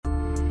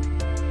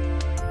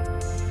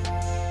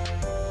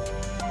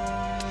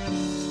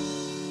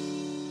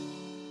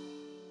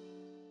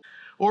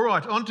All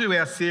right, on to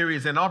our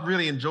series, and I've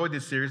really enjoyed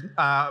this series,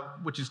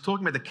 which is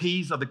talking about the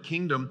keys of the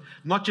kingdom,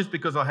 not just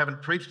because I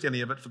haven't preached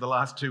any of it for the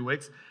last 2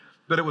 weeks,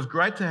 but it was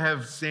great to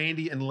have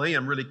Sandy and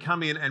Liam really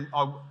come in, and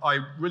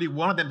I really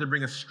wanted them to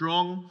bring a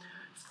strong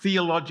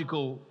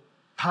theological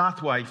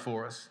pathway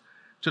for us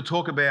to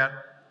talk about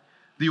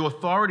the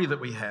authority that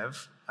we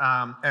have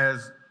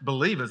as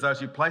believers, those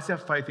who place our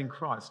faith in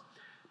Christ.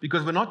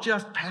 Because we're not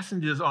just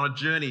passengers on a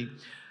journey.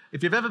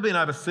 If you've ever been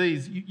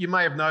overseas, you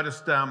may have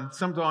noticed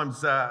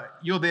sometimes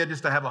you're there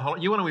just to have a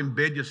holiday. You want to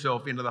embed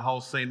yourself into the whole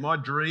scene. My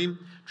dream,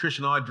 Trish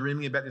and I are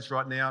dreaming about this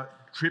right now,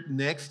 trip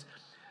next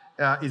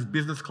is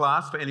business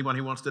class for anyone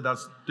who wants to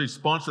do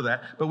sponsor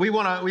that. But we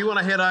want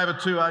to head over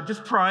to,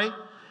 just pray.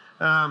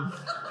 Our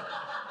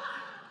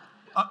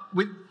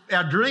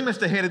dream is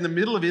to head in the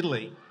middle of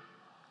Italy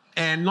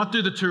and not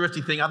do the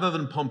touristy thing other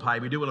than Pompeii.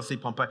 We do want to see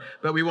Pompeii.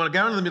 But we want to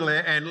go into the middle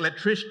there and let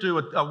Trish do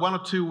a 1 or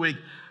 2 week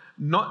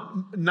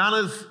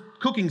Nana's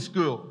cooking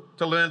school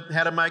to learn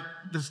how to make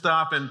the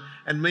stuff,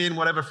 and me and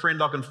whatever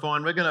friend I can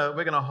find, we're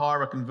gonna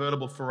hire a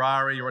convertible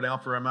Ferrari or an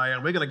Alfa Romeo,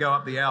 and we're gonna go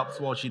up the Alps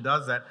while she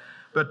does that.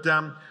 But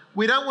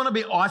we don't want to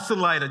be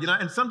isolated,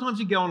 and sometimes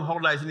you go on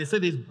holidays and you see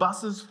these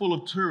buses full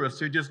of tourists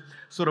who just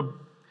sort of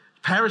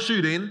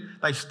parachute in,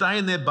 they stay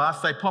in their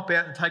bus, they pop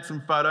out and take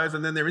some photos,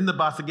 and then they're in the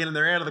bus again and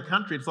they're out of the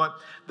country. It's like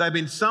they've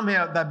been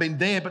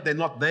there, but they're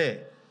not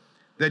there.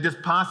 They're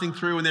just passing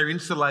through and they're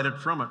insulated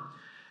from it.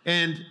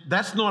 And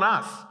that's not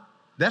us.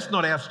 That's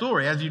not our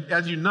story. As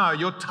you know,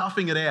 you're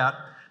toughing it out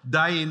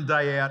day in,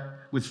 day out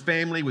with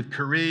family, with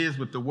careers,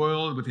 with the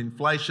world, with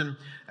inflation,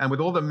 and with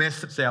all the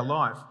mess that's our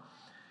life.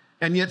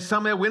 And yet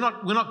somehow we're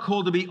not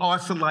called to be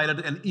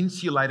isolated and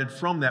insulated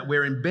from that.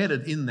 We're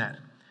embedded in that.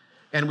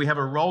 And we have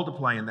a role to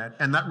play in that.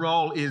 And that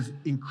role is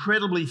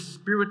incredibly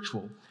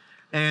spiritual.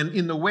 And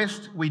in the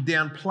West, we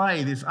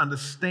downplay this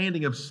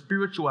understanding of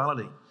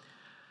spirituality.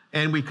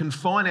 And we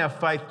confine our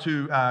faith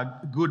to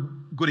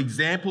good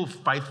example,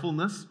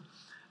 faithfulness,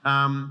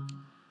 and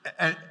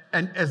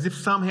as if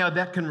somehow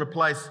that can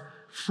replace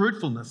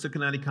fruitfulness that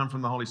can only come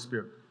from the Holy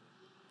Spirit.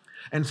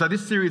 And so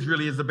this series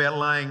really is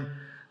about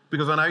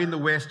because I know in the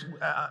West,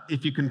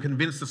 if you can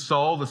convince the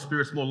soul, the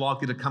Spirit's more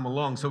likely to come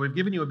along. So we've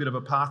given you a bit of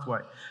a pathway.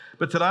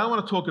 But today I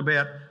want to talk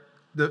about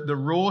the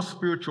raw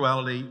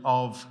spirituality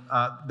of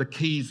the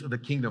keys of the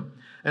kingdom.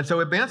 And so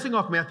we're bouncing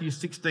off Matthew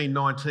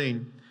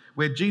 16:19,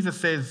 where Jesus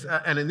says,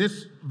 and in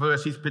this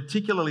verse, he's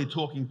particularly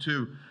talking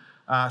to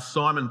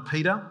Simon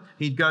Peter.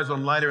 He goes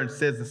on later and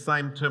says the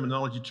same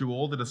terminology to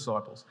all the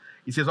disciples.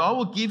 He says, I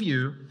will give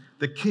you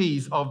the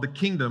keys of the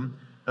kingdom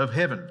of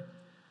heaven.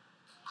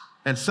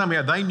 And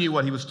somehow they knew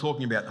what he was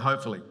talking about,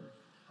 hopefully.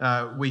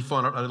 We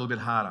find it a little bit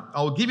harder.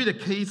 I will give you the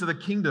keys of the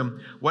kingdom.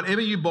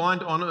 Whatever you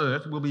bind on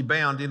earth will be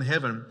bound in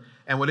heaven,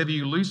 and whatever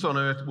you loose on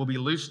earth will be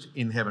loosed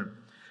in heaven.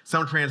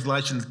 Some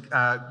translations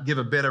give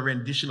a better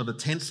rendition of the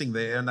tensing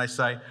there, and they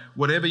say,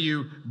 whatever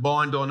you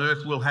bind on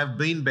earth will have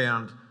been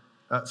bound.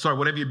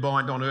 Whatever you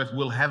bind on earth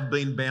will have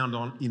been bound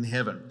on in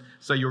heaven.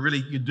 So you're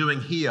doing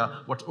here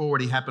what's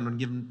already happened and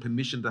given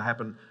permission to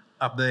happen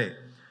up there.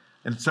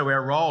 And so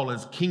our role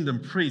as kingdom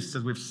priests,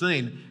 as we've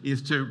seen,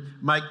 is to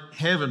make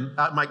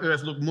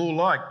earth look more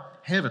like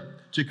heaven,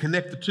 to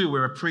connect the two.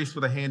 We're a priest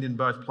with a hand in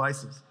both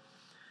places.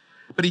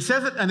 But he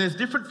says it, and there's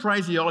different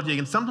phraseology,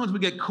 and sometimes we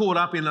get caught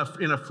up in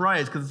a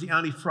phrase because it's the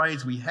only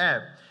phrase we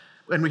have.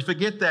 And we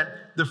forget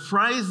that the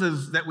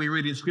phrases that we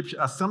read in Scripture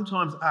are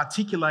sometimes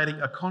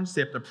articulating a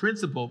concept, a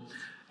principle,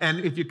 and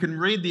if you can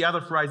read the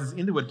other phrases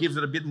into it, gives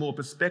it a bit more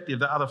perspective,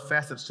 the other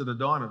facets to the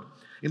diamond.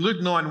 In Luke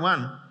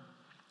 9:1,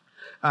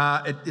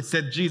 it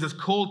said Jesus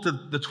called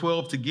the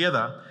 12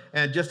 together,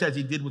 and just as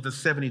he did with the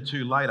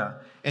 72 later,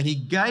 and he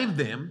gave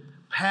them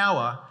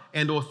power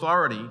and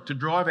authority to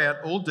drive out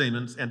all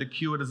demons and to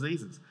cure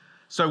diseases.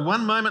 So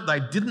one moment they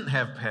didn't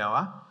have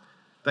power,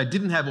 they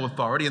didn't have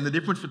authority, and the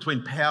difference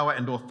between power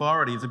and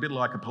authority is a bit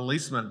like a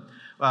policeman.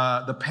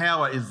 The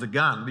power is the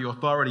gun, the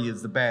authority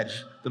is the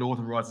badge that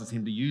authorises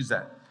him to use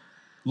that.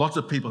 Lots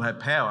of people have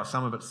power.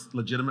 Some of it's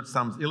legitimate,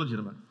 some's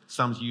illegitimate.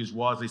 Some's used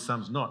wisely,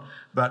 some's not.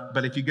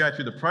 But if you go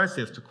through the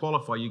process to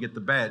qualify, you get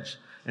the badge.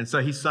 And so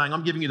he's saying,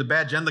 I'm giving you the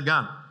badge and the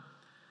gun.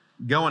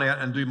 Go on out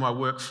and do my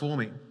work for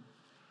me.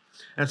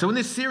 And so in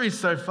this series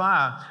so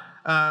far,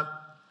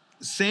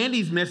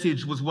 Sandy's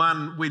message was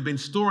one we'd been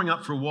storing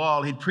up for a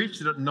while. He'd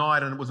preached it at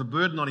night and it was a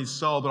burden on his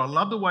soul. But I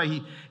love the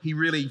way he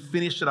really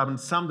finished it up and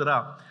summed it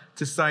up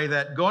to say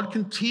that God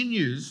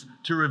continues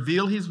to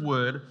reveal his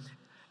word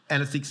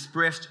and it's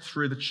expressed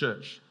through the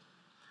church.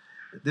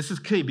 This is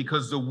key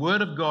because the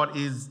word of God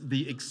is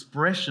the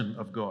expression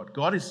of God.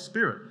 God is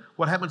spirit.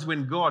 What happens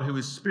when God, who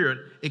is spirit,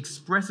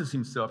 expresses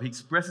himself? He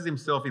expresses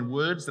himself in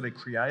words that are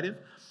creative.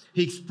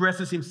 He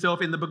expresses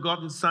himself in the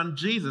begotten Son,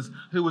 Jesus,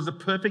 who was a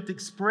perfect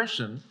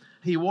expression.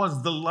 He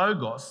was the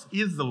Logos,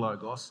 is the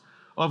Logos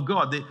of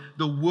God,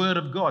 the Word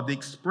of God, the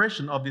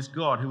expression of this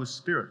God who is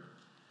Spirit.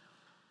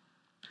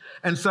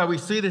 And so we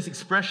see this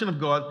expression of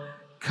God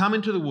come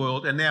into the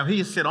world, and now he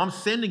has said, I'm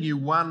sending you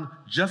one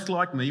just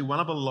like me, one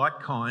of a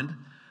like kind,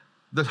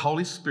 the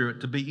Holy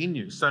Spirit to be in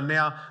you. So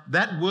now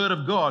that word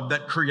of God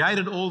that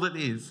created all that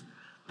is,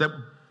 that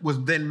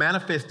was then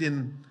manifest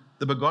in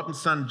the begotten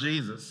Son,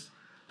 Jesus,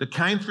 that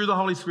came through the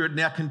Holy Spirit,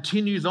 now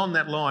continues on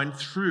that line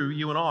through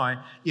you and I.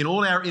 In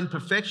all our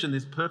imperfection,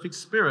 this perfect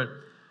Spirit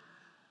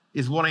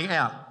is wanting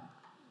out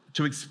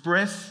to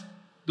express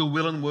the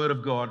will and word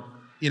of God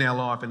in our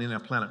life and in our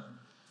planet.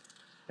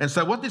 And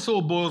so what this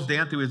all boils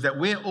down to is that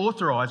we're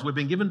authorised, we've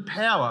been given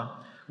power,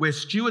 we're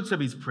stewards of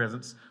his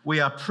presence, we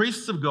are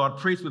priests of God,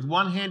 priests with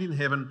one hand in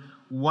heaven,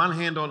 one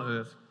hand on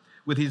earth,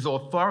 with his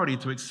authority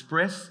to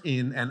express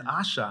in and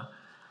usher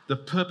the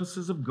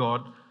purposes of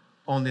God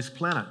on this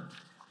planet.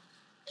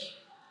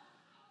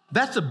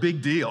 That's a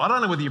big deal. I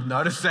don't know whether you've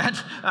noticed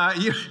that.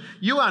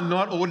 You are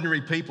not ordinary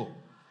people.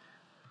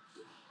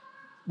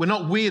 We're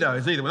not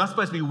weirdos either. We're not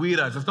supposed to be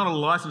weirdos. It's not a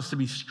license to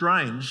be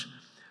strange.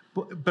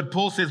 But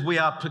Paul says we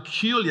are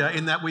peculiar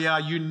in that we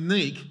are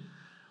unique.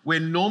 We're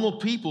normal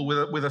people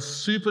with a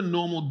super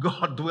normal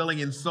God dwelling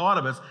inside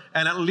of us.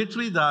 And it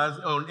literally does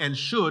and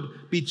should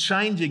be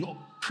changing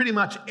pretty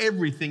much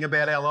everything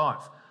about our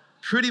life.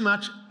 Pretty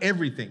much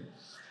everything.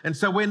 And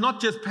so we're not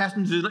just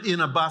passengers in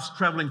a bus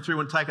travelling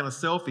through and taking a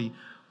selfie,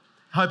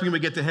 hoping we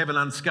get to heaven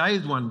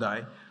unscathed one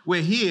day.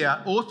 We're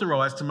here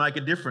authorised to make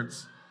a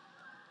difference.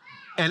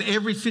 And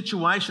every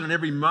situation and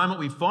every moment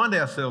we find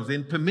ourselves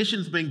in,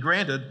 permission's been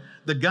granted,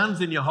 the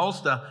gun's in your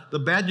holster, the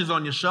badge is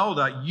on your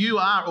shoulder, you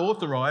are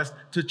authorised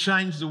to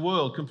change the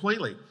world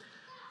completely.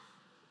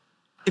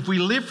 If we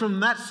live from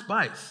that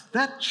space,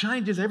 that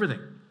changes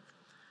everything.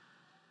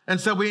 And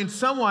so we, in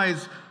some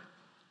ways,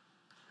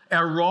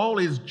 our role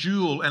is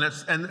dual,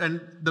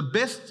 and the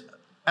best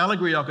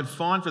allegory I could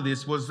find for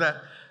this was that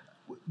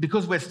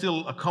because we're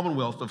still a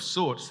commonwealth of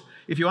sorts,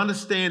 if you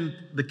understand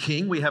the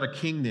king, we have a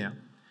king now.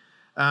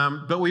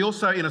 But we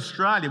also, in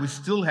Australia, we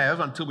still have,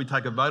 until we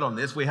take a vote on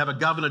this, we have a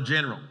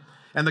Governor-General.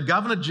 And the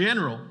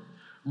Governor-General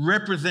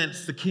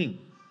represents the king.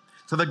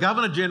 So the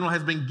Governor-General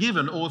has been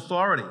given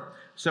authority.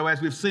 So as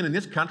we've seen in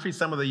this country,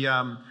 some of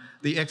the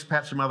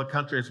expats from other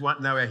countries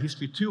won't know our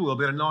history too well,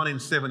 but in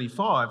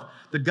 1975,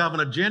 the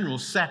Governor-General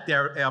sacked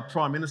our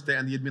Prime Minister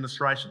and the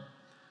administration.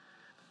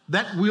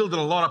 That wielded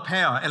a lot of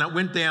power, and it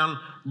went down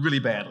really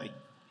badly,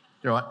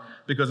 right?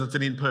 Because it's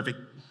an imperfect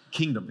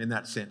kingdom in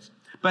that sense.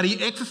 But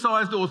he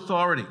exercised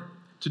authority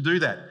to do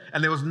that,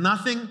 and there was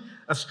nothing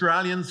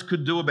Australians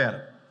could do about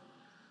it.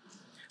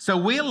 So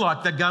we're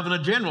like the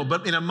Governor-General,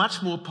 but in a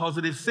much more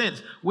positive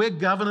sense. We're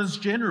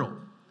Governors-General,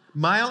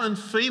 male and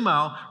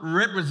female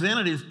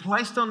representatives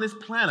placed on this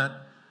planet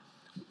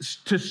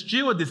to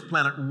steward this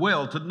planet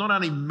well, to not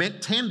only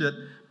tend it,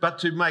 but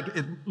to make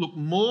it look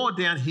more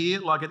down here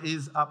like it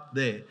is up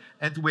there.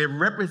 And we're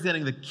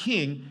representing the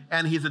king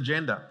and his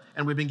agenda,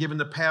 and we've been given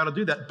the power to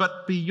do that.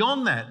 But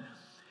beyond that,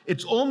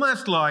 it's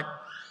almost like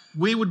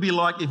we would be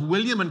like if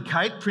William and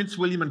Kate, Prince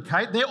William and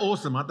Kate, they're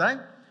awesome, aren't they?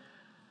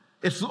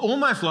 It's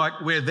almost like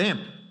we're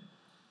them.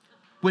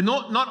 We're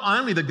not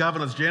only the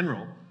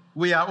Governors-General,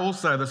 we are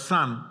also the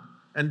son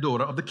and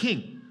daughter of the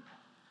king.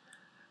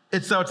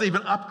 So it's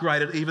even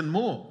upgraded even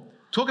more.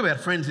 Talk about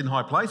friends in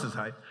high places,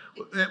 hey?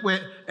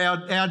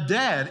 Our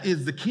dad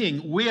is the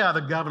king. We are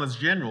the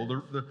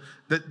Governors-General,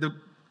 the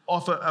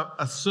offer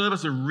a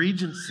service of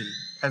regency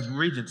as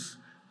regents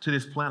to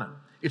this planet.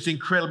 It's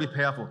incredibly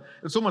powerful.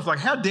 It's almost like,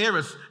 how dare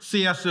us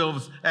see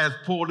ourselves as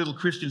poor little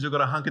Christians who've got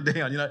to hunker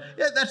down?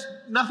 That's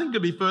nothing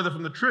could be further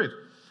from the truth.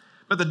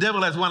 But the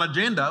devil has one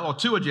agenda, or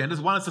two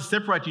agendas. One is to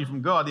separate you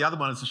from God. The other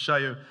one is to show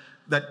you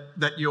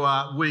that you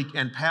are weak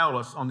and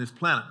powerless on this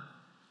planet.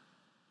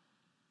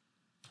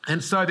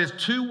 And so there's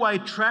two-way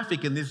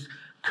traffic in this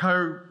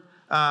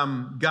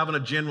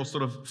co-Governor-General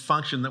sort of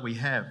function that we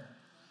have.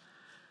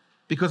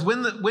 Because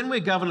when we're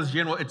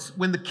Governors-General, it's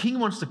when the king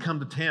wants to come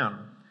to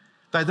town,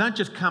 they don't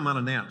just come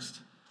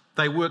unannounced.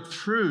 They work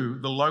through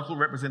the local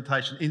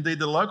representation. Indeed,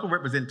 the local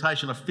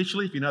representation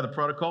officially, if you know the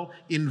protocol,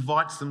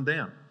 invites them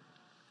down.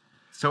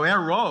 So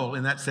our role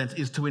in that sense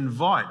is to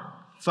invite,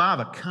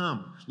 Father,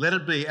 come. Let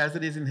it be as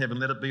it is in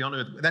heaven, let it be on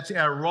earth. That's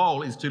our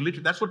role, is to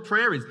literally, that's what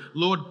prayer is.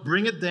 Lord,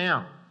 bring it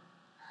down.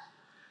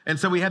 And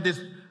so we have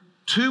this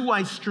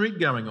two-way street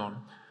going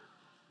on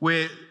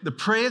where the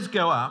prayers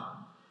go up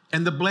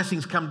and the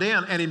blessings come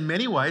down. And in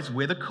many ways,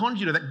 we're the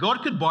conduit. That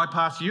God could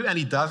bypass you, and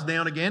he does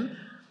now and again.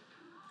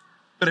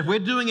 But if we're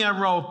doing our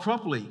role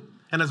properly,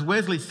 and as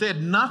Wesley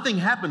said, nothing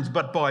happens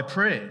but by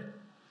prayer.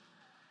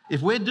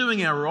 If we're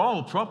doing our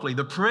role properly,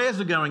 the prayers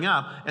are going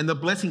up and the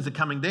blessings are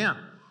coming down.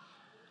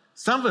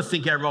 Some of us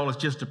think our role is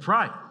just to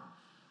pray.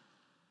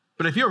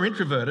 But if you're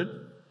introverted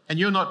and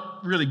you're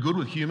not really good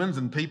with humans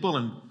and people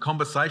and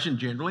conversation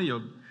generally,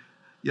 you're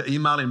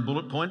emailing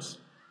bullet points,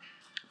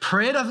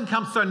 prayer doesn't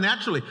come so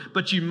naturally,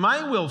 but you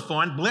may well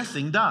find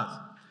blessing does.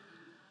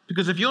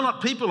 Because if you're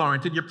not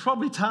people-oriented, you're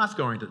probably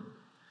task-oriented.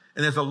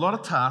 And there's a lot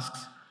of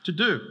tasks to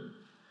do.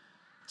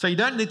 So you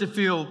don't need to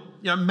feel,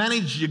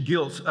 manage your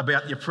guilt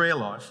about your prayer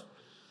life.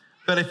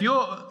 But if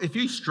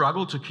you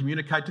struggle to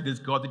communicate to this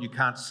God that you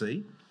can't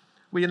see,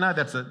 well,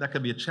 that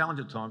can be a challenge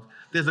at times.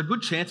 There's a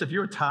good chance if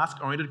you're a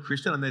task-oriented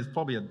Christian, and there's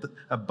probably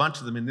a bunch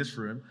of them in this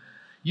room,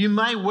 You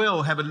may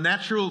well have a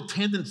natural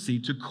tendency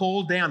to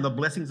call down the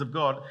blessings of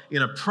God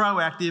in a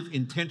proactive,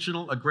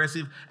 intentional,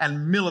 aggressive,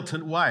 and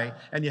militant way,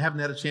 and you haven't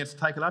had a chance to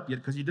take it up yet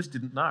because you just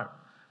didn't know.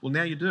 Well,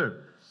 now you do.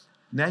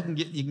 Now you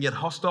can get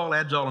hostile,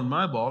 agile, and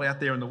mobile out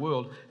there in the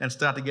world and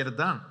start to get it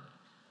done.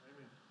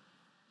 Amen.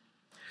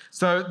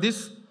 So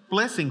this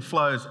blessing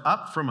flows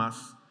up from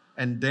us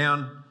and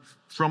down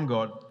from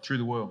God through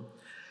the world.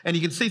 And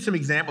you can see some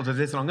examples of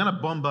this, and I'm going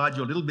to bombard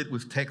you a little bit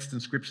with text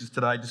and scriptures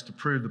today just to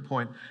prove the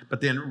point,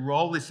 but then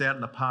roll this out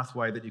in a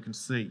pathway that you can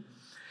see.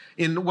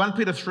 In 1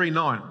 Peter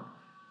 3:9,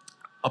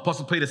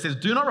 Apostle Peter says,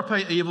 "Do not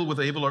repay evil with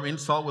evil or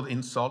insult with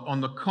insult. On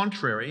the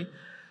contrary,"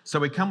 so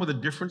we come with a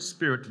different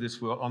spirit to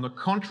this world. On the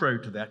contrary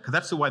to that, because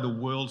that's the way the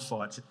world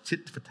fights. It's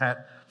tit for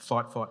tat,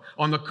 fight.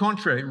 On the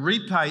contrary,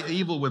 repay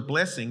evil with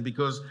blessing,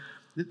 because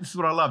this is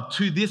what I love.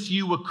 To this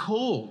you were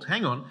called.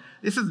 Hang on.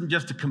 This isn't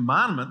just a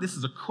commandment. This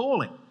is a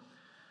calling.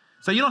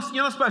 So you're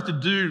not supposed to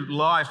do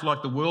life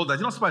like the world does.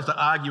 You're not supposed to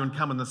argue and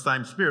come in the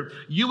same spirit.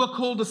 You were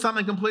called to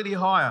something completely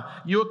higher.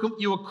 You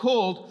were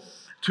called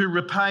to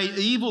repay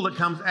evil that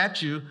comes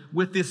at you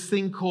with this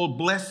thing called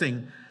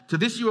blessing. To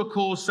this you are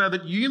called so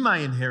that you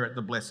may inherit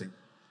the blessing.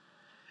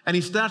 And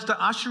he starts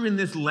to usher in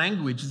this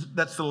language.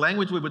 That's the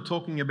language we were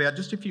talking about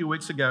just a few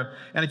weeks ago.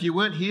 And if you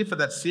weren't here for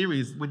that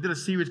series, we did a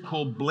series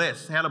called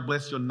Bless, How to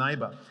Bless Your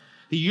Neighbour.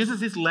 He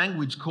uses this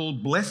language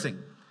called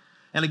blessing.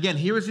 And again,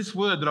 here is this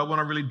word that I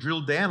want to really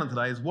drill down on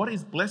today is what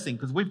is blessing?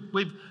 Because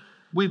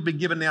we've been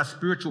given our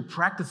spiritual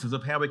practices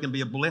of how we can be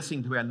a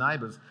blessing to our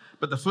neighbours.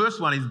 But the first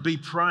one is be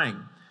praying.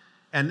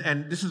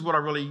 And this is what I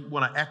really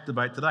want to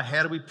activate today.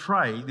 How do we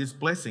pray this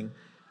blessing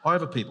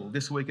over people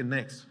this week and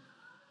next?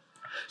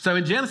 So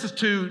in Genesis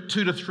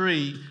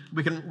 2-3,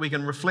 we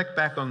can reflect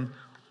back on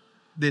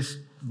this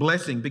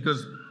blessing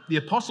because the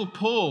Apostle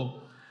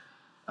Paul,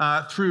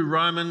 through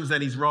Romans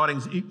and his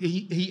writings,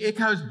 he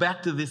echoes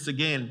back to this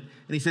again.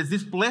 And he says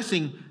this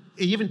blessing,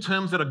 he even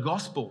terms it a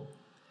gospel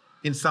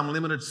in some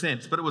limited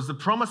sense. But it was the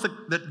promise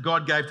that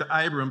God gave to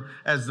Abram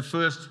as the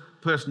first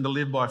person to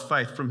live by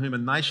faith, from whom a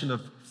nation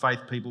of faith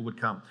people would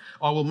come.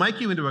 I will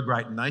make you into a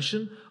great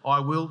nation.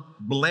 I will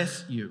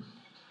bless you.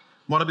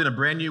 Might have been a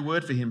brand new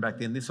word for him back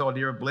then, this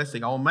idea of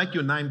blessing. I will make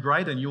your name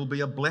great and you'll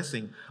be a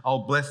blessing.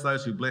 I'll bless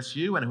those who bless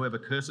you, and whoever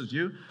curses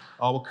you,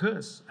 I will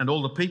curse. And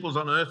all the peoples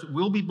on earth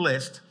will be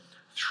blessed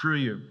through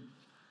you.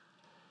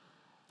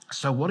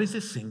 So what is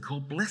this thing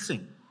called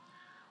blessing?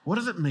 What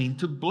does it mean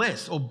to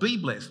bless or be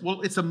blessed?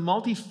 Well, it's a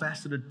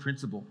multifaceted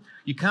principle.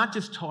 You can't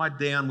just tie it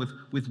down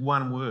with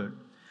one word.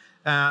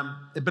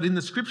 But in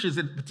the scriptures,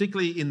 and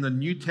particularly in the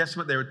New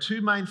Testament, there are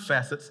two main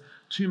facets,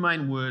 two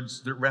main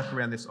words that wrap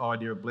around this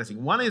idea of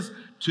blessing. One is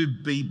to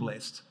be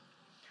blessed.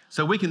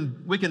 So we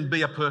can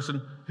be a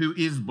person who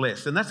is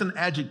blessed, and that's an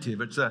adjective.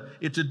 It's a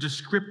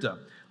descriptor.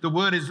 The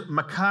word is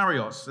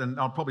makarios, and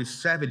I'll probably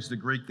savage the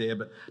Greek there,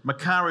 but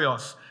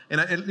makarios,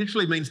 and it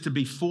literally means to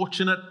be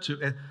fortunate,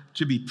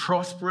 to be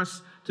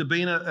prosperous, to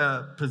be in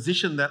a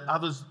position that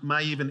others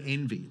may even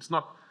envy. It's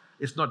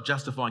not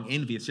justifying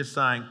envy. It's just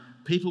saying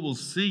people will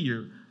see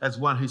you as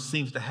one who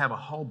seems to have a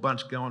whole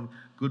bunch going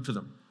good for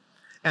them.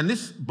 And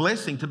this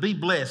blessing, to be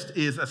blessed,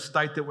 is a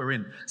state that we're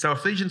in. So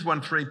Ephesians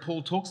 1:3,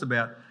 Paul talks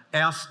about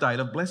our state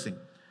of blessing.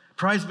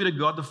 Praise be to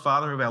God, the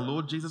Father of our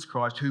Lord Jesus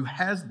Christ, who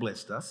has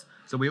blessed us,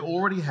 so we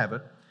already have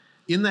it,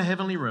 in the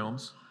heavenly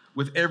realms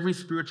with every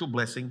spiritual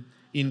blessing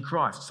in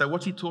Christ. So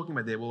what's he talking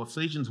about there? Well,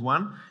 Ephesians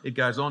 1, it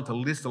goes on to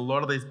list a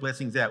lot of these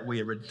blessings out. We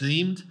are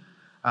redeemed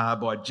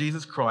by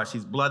Jesus Christ.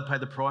 His blood paid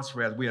the price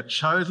for us. We are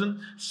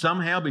chosen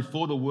somehow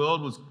before the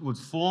world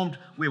was formed.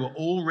 We were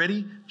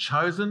already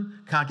chosen.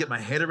 Can't get my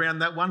head around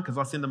that one because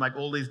I seem to make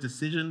all these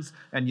decisions,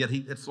 and yet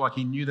it's like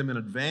he knew them in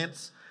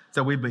advance.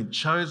 So we've been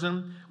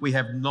chosen. We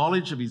have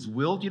knowledge of his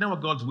will. Do you know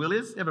what God's will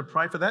is? Ever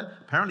pray for that?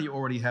 Apparently you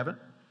already have it.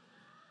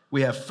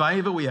 We have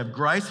favour, we have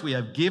grace, we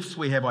have gifts,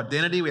 we have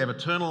identity, we have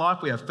eternal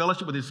life, we have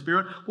fellowship with his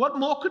Spirit. What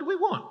more could we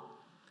want?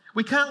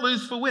 We can't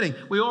lose for winning.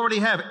 We already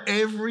have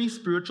every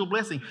spiritual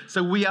blessing.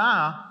 So we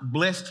are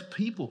blessed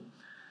people.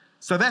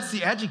 So that's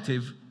the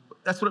adjective.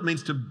 That's what it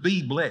means to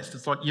be blessed.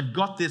 It's like you've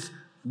got this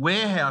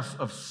warehouse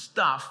of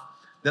stuff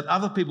that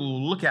other people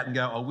will look at and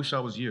go, I wish I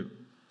was you.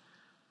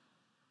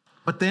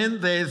 But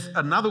then there's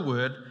another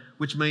word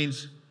which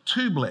means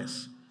to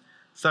bless.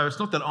 So it's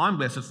not that I'm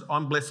blessed, it's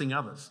I'm blessing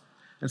others.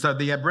 And so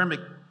the Abrahamic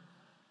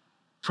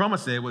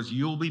promise there was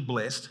you'll be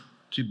blessed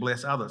to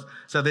bless others.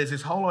 So there's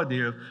this whole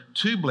idea of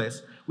to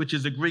bless, which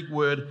is the Greek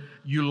word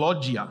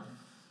eulogia,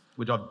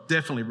 which I've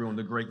definitely ruined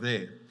the Greek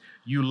there.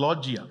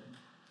 Eulogia,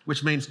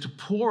 which means to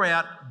pour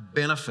out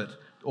benefit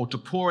or to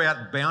pour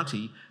out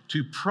bounty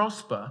to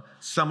prosper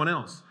someone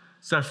else.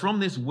 So from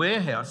this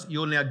warehouse,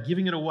 you're now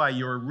giving it away.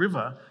 You're a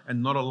river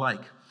and not a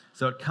lake.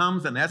 So it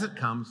comes, and as it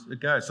comes, it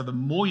goes. So the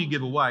more you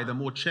give away, the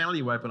more channel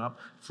you open up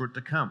for it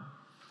to come.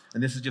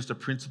 And this is just a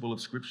principle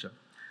of Scripture.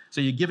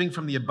 So you're giving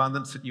from the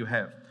abundance that you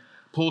have.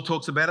 Paul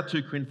talks about it,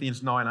 2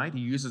 Corinthians 9:8. He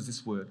uses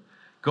this word.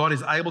 God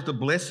is able to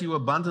bless you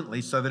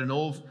abundantly so that in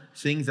all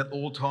things at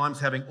all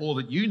times, having all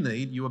that you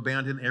need, you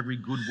abound in every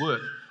good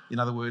work. In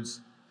other words,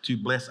 to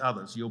bless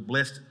others. You're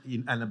blessed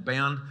and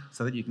abound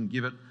so that you can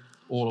give it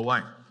all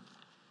away.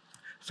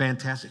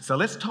 Fantastic. So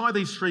let's tie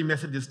these three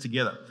messages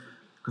together,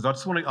 because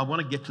I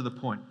want to get to the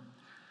point.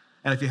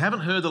 And if you haven't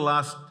heard the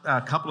last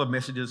couple of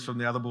messages from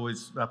the other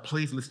boys,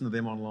 please listen to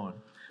them online,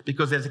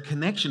 because there's a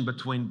connection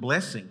between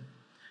blessing,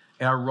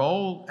 our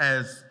role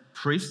as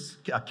priests,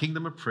 a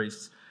kingdom of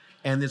priests,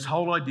 and this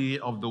whole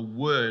idea of the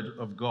Word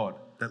of God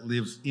that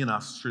lives in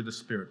us through the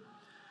Spirit.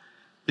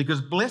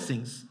 Because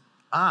blessings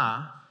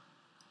are,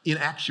 in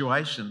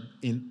actuation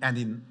and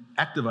in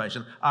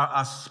activation,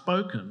 are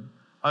spoken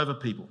over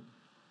people.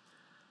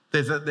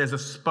 There's a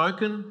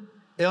spoken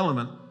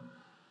element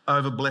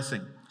over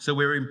blessing. So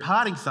we're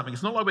imparting something.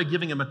 It's not like we're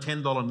giving them a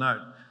 $10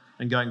 note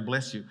and going,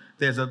 bless you.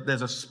 There's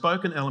a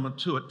spoken element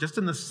to it, just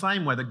in the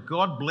same way that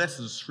God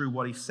blesses through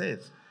what he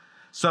says.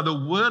 So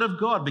the Word of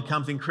God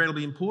becomes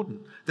incredibly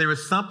important. There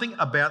is something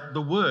about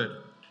the Word.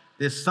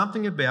 There's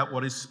something about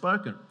what is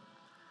spoken.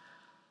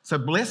 So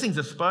blessings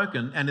are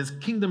spoken, and as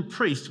kingdom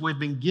priests, we've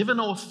been given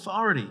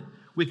authority.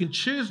 We can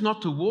choose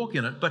not to walk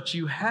in it, but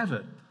you have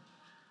it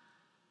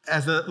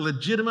as a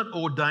legitimate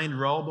ordained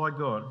role by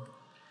God.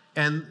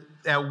 And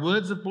our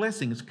words of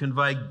blessings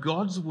convey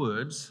God's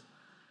words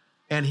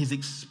and his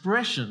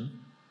expression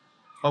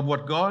of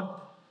what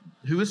God,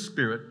 who is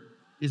Spirit,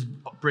 is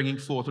bringing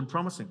forth and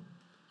promising.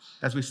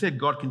 As we said,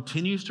 God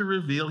continues to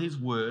reveal his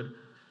word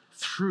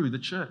through the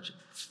church.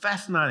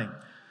 Fascinating.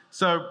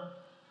 So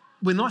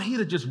we're not here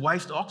to just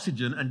waste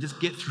oxygen and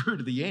just get through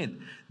to the end.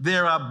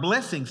 There are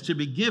blessings to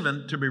be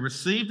given, to be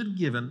received and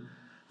given,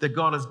 that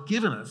God has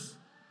given us.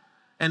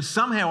 And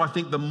somehow I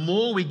think the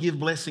more we give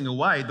blessing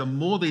away, the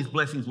more these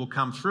blessings will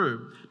come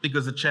through,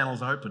 because the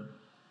channel's open.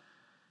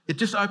 It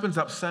just opens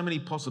up so many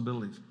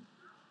possibilities.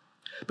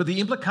 But the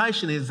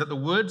implication is that the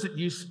words that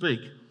you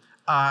speak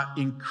are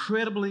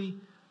incredibly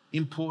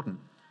important.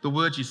 The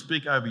words you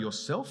speak over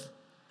yourself,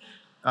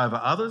 over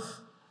others,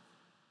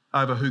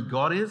 over who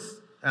God is,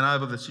 and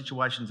over the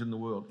situations in the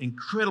world.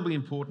 Incredibly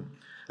important.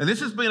 And this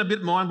has been a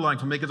bit mind-blowing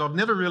for me, because I've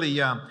never really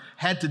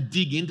had to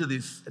dig into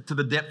this to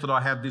the depth that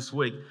I have this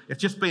week.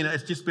 It's just been a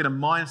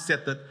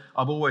mindset that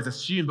I've always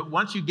assumed. But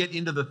once you get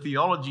into the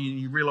theology and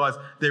you realise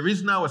there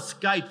is no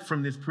escape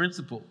from this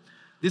principle,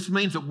 this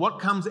means that what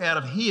comes out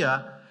of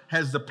here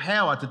has the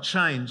power to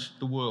change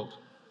the world,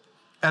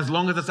 as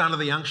long as it's under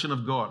the unction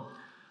of God.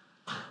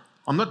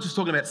 I'm not just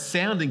talking about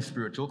sounding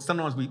spiritual.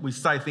 Sometimes we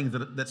say things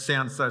that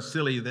sound so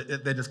silly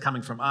that they're just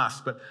coming from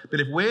us. But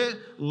if we're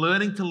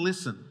learning to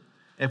listen,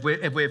 if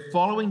we're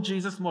following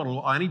Jesus'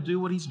 model, I only do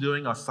what he's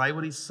doing, I say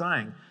what he's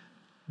saying,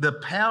 the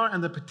power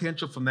and the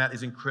potential from that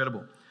is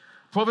incredible.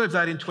 Proverbs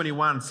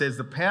 18:21 says,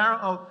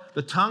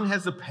 the tongue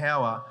has the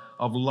power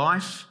of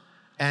life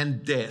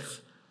and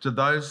death. To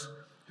those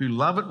who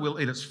love it will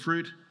eat its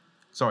fruit.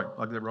 Sorry,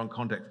 I got the wrong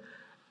context.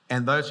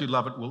 And those who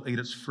love it will eat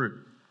its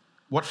fruit.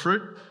 What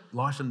fruit?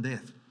 Life and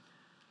death.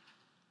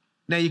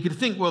 Now you could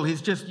think, well,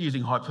 he's just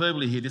using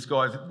hyperbole here. This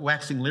guy's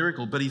waxing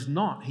lyrical, but he's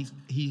not.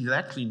 He's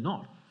actually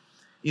not.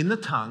 In the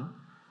tongue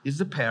is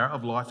the power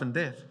of life and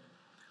death.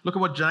 Look at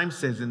what James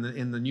says in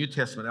the New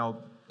Testament, our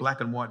black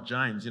and white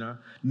James,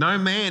 No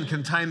man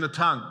can tame the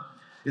tongue.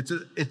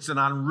 It's an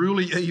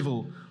unruly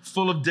evil,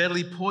 full of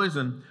deadly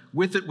poison.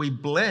 With it we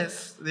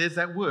bless, there's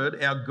that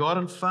word, our God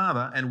and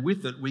Father, and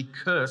with it we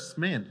curse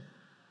men.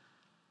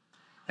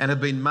 And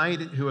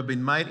who have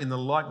been made in the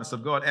likeness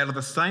of God. Out of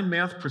the same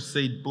mouth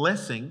proceed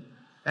blessing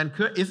and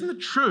curse. Isn't it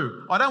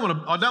true? I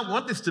don't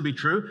want this to be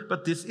true,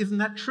 but isn't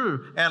that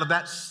true? Out of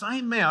that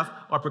same mouth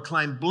I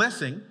proclaim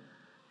blessing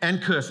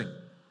and cursing.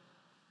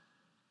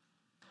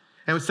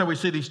 And so we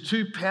see these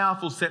two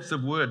powerful sets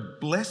of words,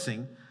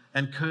 blessing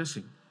and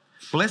cursing.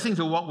 Blessings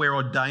are what we're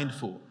ordained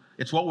for.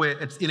 It's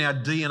in our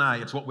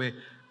DNA. It's what we're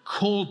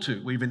called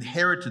to. We've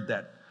inherited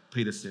that,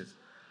 Peter says.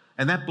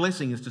 And that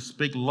blessing is to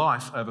speak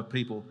life over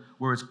people,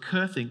 whereas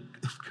cursing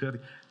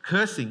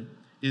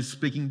is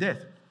speaking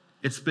death.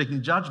 It's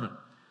speaking judgment.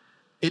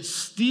 It's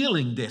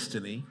stealing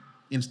destiny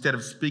instead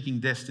of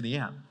speaking destiny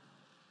out.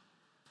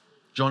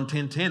 John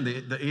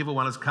 10:10, the evil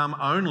one has come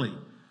only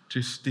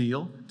to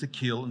steal, to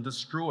kill and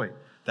destroy.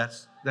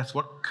 That's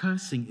what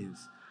cursing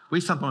is. We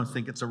sometimes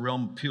think it's a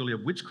realm purely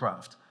of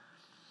witchcraft.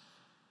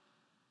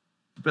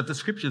 But the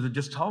scriptures have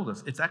just told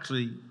us it's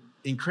actually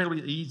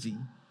incredibly easy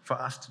for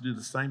us to do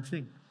the same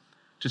thing.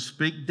 To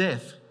speak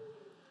death,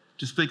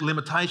 to speak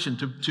limitation,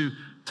 to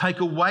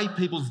take away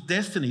people's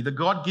destiny, the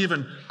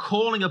God-given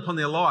calling upon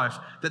their life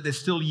that they're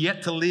still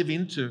yet to live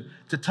into,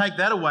 to take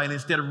that away and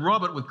instead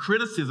rob it with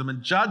criticism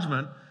and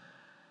judgment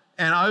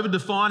and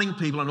over-defining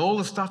people and all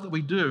the stuff that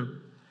we do,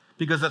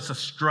 because that's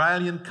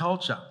Australian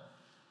culture,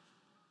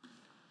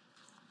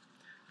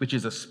 which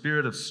is a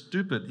spirit of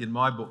stupid in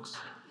my books.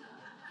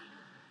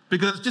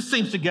 Because it just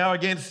seems to go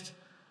against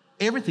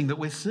everything that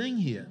we're seeing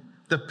here.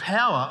 The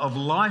power of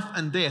life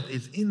and death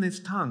is in this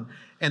tongue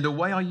and the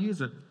way I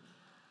use it.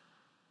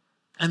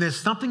 And there's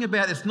something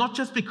about it's not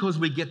just because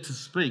we get to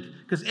speak,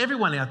 because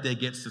everyone out there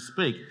gets to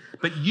speak,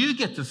 but you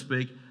get to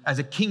speak as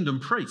a kingdom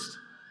priest.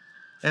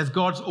 as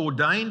God's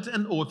ordained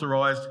and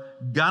authorised,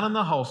 gun in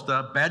the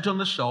holster, badge on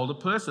the shoulder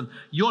person.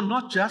 You're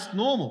not just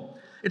normal.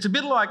 It's a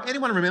bit like,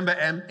 anyone remember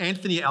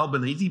Anthony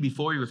Albanese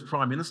before he was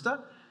Prime Minister?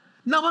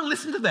 No one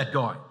listened to that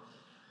guy.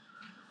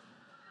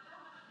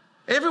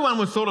 Everyone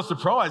was sort of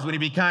surprised when he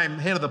became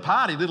head of the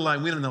party, let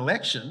alone win an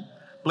election.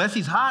 Bless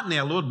his heart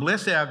now, Lord.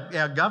 Bless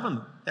our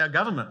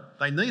government.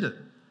 They need it.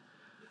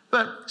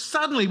 But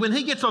suddenly, when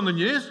he gets on the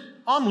news,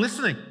 I'm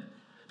listening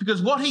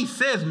because what he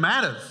says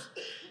matters.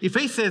 If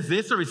he says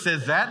this or he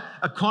says that,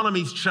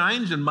 economies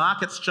change and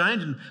markets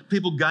change and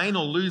people gain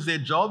or lose their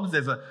jobs.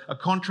 There's a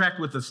contract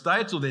with the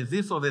states or there's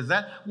this or there's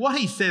that. What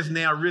he says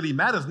now really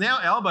matters. Now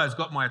Albo's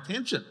got my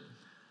attention.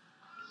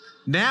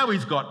 Now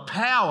he's got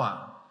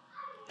power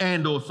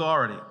and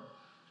authority.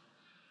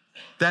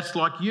 That's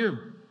like you.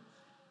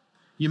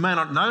 You may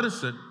not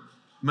notice it,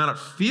 may not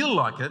feel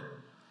like it,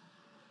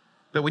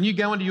 but when you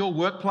go into your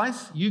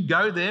workplace, you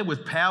go there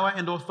with power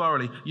and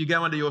authority. You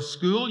go into your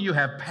school, you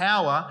have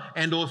power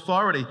and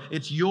authority.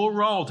 It's your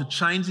role to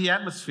change the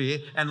atmosphere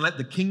and let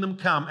the kingdom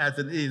come as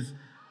it is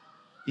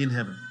in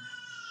heaven.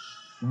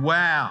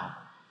 Wow.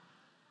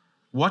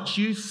 What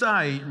you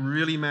say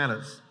really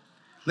matters.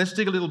 Let's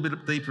dig a little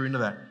bit deeper into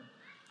that.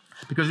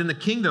 Because in the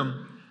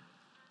kingdom,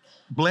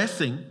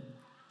 blessing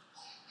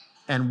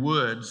and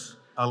words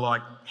are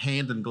like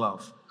hand and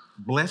glove.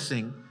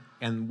 Blessing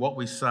and what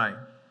we say.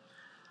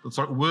 It's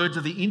like words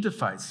are the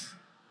interface.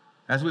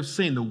 As we've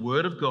seen, the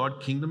word of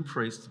God, kingdom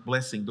priests,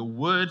 blessing. The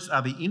words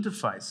are the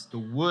interface. The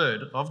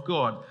word of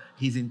God,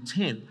 his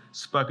intent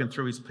spoken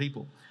through his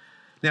people.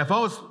 Now, if I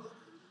was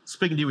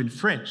speaking to you in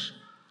French,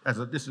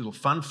 this little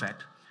fun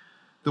fact,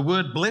 the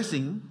word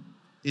blessing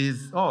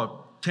is,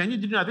 Tanya,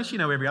 did you know this? You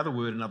know every other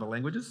word in other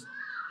languages.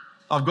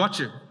 I've got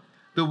you.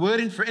 The word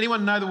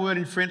anyone know the word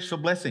in French for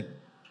blessing?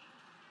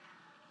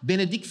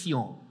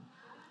 Bénédiction,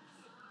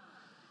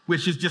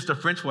 which is just a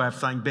French way of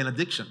saying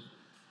benediction.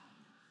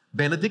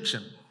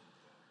 Benediction.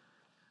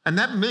 And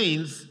that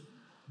means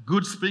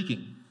good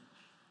speaking.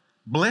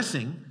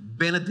 Blessing,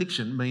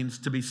 benediction, means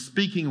to be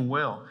speaking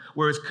well,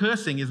 whereas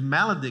cursing is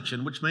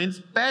malediction, which means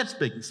bad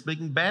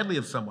speaking badly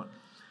of someone.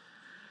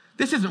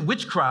 This isn't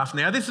witchcraft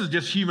now. This is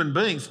just human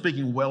beings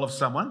speaking well of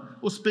someone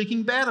or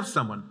speaking bad of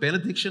someone.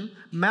 Benediction,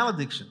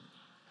 malediction.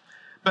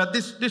 But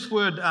this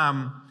word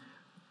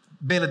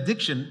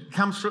benediction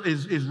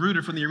is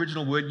rooted from the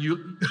original word,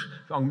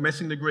 I'm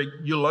messing the Greek,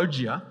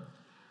 eulogia.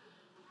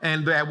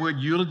 And our word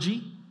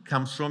eulogy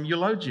comes from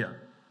eulogia.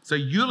 So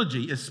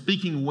eulogy is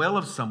speaking well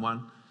of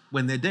someone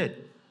when they're dead.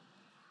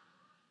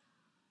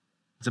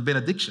 It's a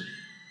benediction.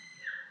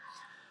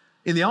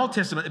 In the Old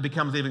Testament, it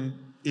becomes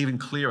even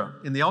clearer.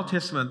 In the Old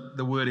Testament,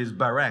 the word is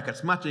barak.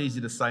 It's much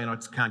easier to say and I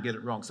just can't get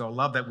it wrong. So I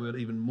love that word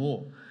even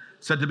more.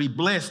 So to be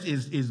blessed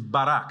is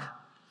barak.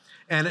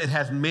 And it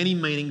has many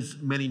meanings,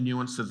 many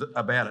nuances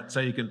about it. So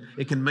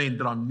it can mean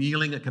that I'm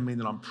kneeling, it can mean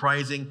that I'm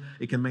praising,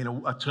 it can mean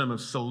a term of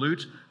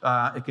salute,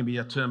 it can be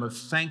a term of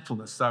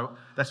thankfulness. So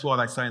that's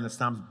why they say in the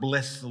Psalms,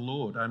 bless the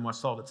Lord, O my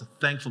soul. It's a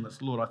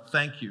thankfulness. Lord, I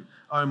thank you.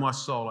 O my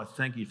soul, I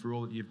thank you for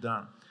all that you've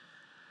done.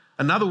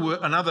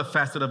 Another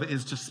facet of it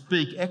is to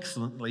speak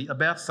excellently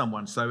about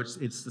someone. So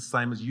it's the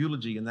same as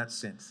eulogy in that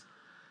sense,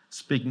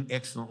 speaking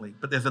excellently.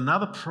 But there's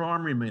another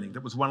primary meaning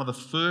that was one of the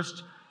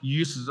first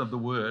uses of the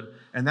word,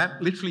 and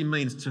that literally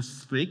means to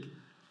speak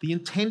the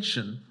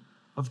intention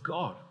of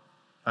God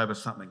over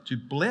something. To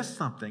bless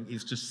something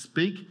is to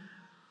speak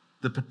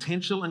the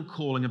potential and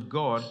calling of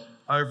God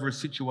over a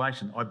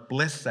situation. I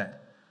bless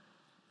that.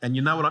 And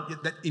you know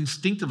what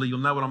instinctively you'll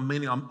know what I'm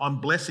meaning.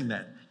 I'm blessing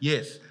that.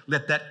 Yes,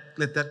 let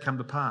that come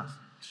to pass.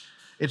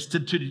 It's to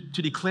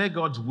declare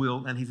God's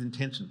will and his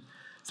intention.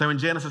 So in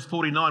Genesis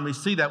 49, we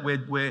see that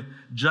where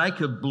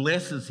Jacob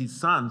blesses his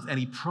sons and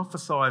he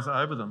prophesies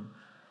over them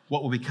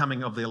what will be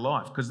coming of their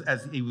life. Because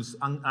as he was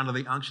under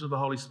the unction of the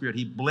Holy Spirit,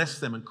 he blessed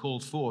them and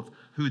called forth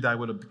who they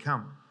would have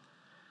become.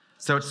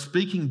 So it's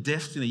speaking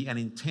destiny and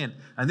intent.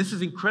 And this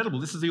is incredible.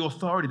 This is the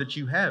authority that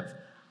you have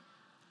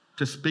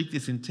to speak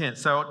this intent.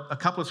 So a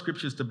couple of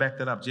scriptures to back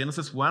that up.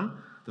 Genesis 1,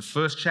 the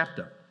first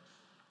chapter.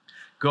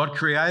 God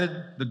created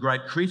the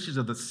great creatures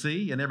of the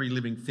sea and every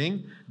living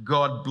thing.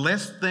 God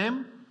blessed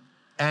them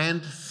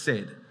and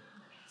said.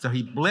 So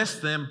he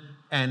blessed them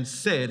and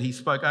said, he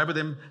spoke over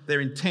them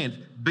their intent,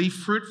 be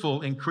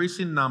fruitful, increase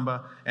in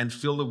number, and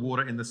fill the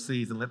water in the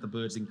seas and let the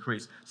birds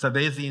increase. So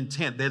there's the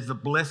intent, there's the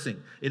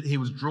blessing. He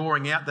was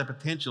drawing out the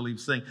potential. He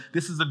was saying,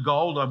 this is the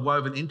gold I've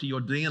woven into your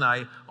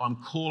DNA. I'm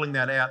calling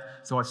that out.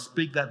 So I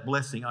speak that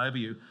blessing over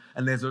you.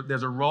 And there's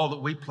a role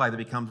that we play that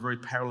becomes very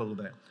parallel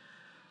to that.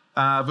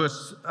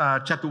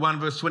 Chapter 1,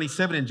 verse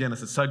 27 in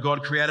Genesis. So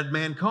God created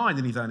mankind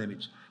in his own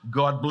image.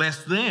 God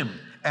blessed them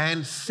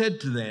and said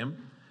to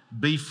them,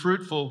 be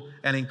fruitful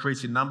and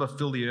increase in number,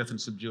 fill the earth and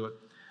subdue it.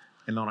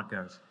 And on it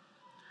goes.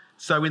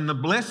 So in the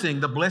blessing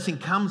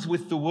comes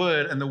with the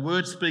word, and the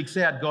word speaks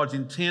out God's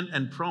intent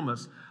and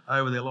promise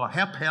over their life.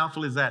 How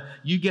powerful is that?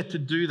 You get to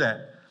do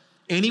that.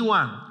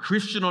 Anyone,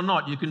 Christian or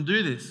not, you can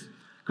do this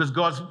because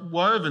God's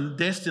woven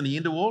destiny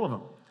into all of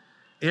them.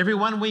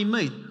 Everyone we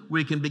meet,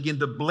 we can begin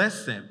to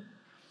bless them.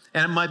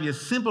 And it may be as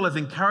simple as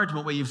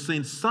encouragement, where you've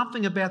seen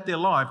something about their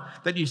life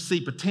that you see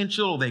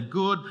potential, or they're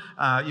good,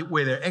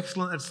 where they're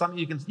excellent at something.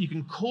 You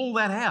can call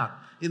that out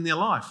in their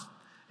life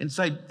and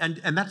say,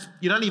 and that's,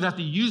 you don't even have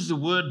to use the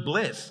word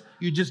bless.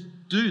 You just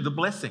do the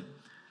blessing.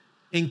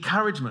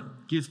 Encouragement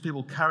gives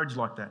people courage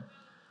like that.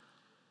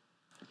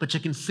 But you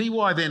can see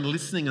why then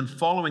listening and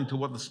following to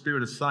what the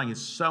Spirit is saying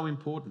is so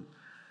important.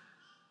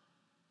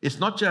 It's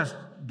not just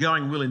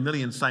going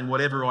willy-nilly and saying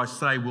whatever I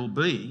say will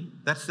be.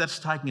 That's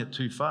taking it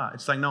too far.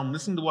 It's saying, no, I'm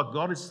listening to what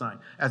God is saying.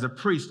 As a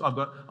priest,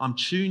 I'm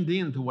tuned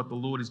in to what the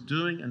Lord is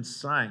doing and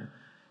saying,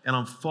 and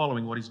I'm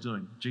following what he's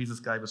doing.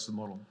 Jesus gave us the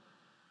model.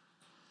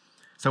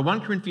 So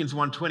 1 Corinthians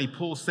 1:20,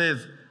 Paul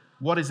says,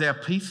 what is our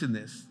peace in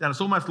this? And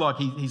it's almost like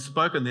he's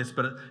spoken this,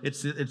 but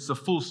it's a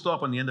full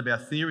stop on the end of our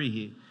theory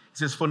here. He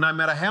says, for no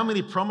matter how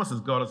many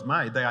promises God has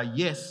made, they are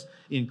yes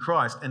in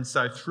Christ. And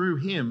so through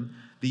him,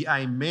 the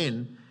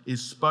amen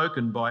is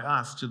spoken by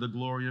us to the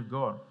glory of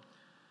God.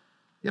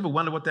 You ever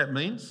wonder what that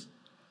means?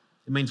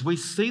 It means we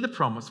see the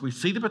promise, we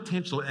see the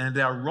potential, and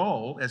our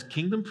role as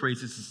kingdom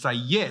priests is to say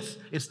yes.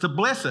 It's to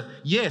bless it.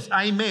 Yes,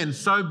 amen,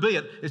 so be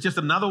it. It's just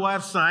another way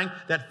of saying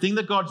that thing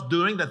that God's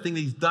doing, that thing that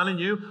he's done in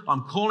you,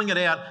 I'm calling it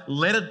out.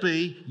 Let it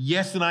be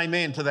yes and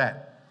amen to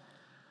that.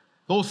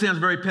 It all sounds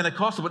very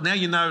Pentecostal, but now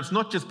you know it's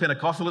not just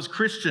Pentecostal, it's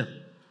Christian.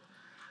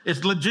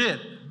 It's legit.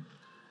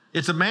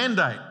 It's a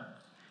mandate.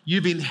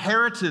 You've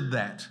inherited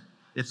that.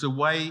 It's a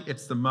way,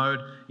 it's the mode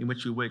in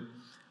which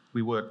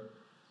we work.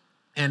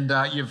 And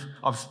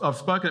I've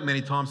spoken it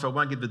many times, so I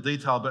won't give the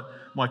detail, but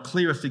my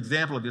clearest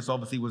example of this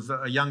obviously was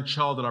a young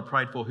child that I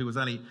prayed for who was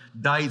only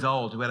days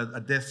old, who had a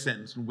death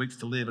sentence and weeks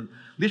to live, and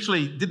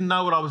literally didn't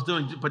know what I was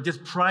doing, but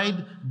just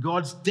prayed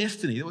God's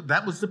destiny.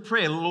 That was the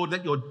prayer. Lord,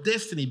 let your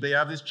destiny be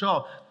over this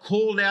child.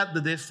 Called out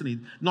the destiny,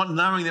 not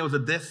knowing there was a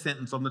death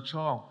sentence on the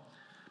child.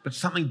 But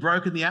something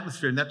broke in the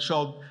atmosphere, and that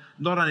child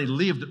not only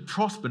lived, it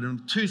prospered,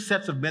 and 2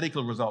 sets of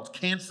medical results.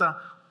 Cancer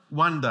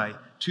one day,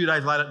 2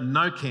 days later,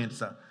 no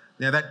cancer.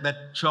 Now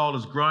that child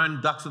has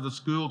grown, ducks at the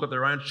school, got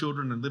their own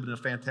children, and living a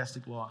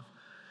fantastic life.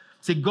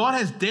 See, God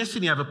has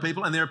destiny over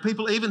people, and there are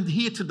people even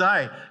here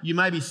today. You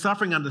may be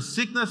suffering under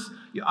sickness,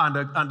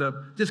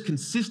 under just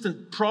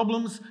consistent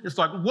problems. It's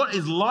like, what,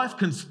 is life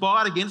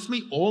conspired against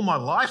me all my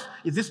life?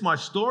 Is this my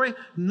story?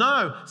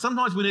 No.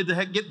 Sometimes we need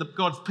to get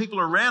God's people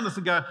around us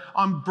and go,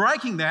 I'm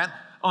breaking that.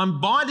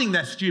 I'm binding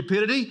that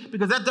stupidity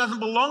because that doesn't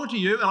belong to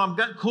you, and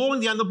I'm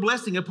calling down the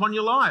blessing upon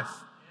your life.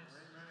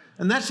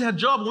 And that's our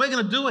job. We're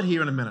going to do it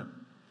here in a minute.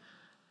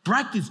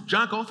 Break this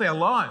junk off our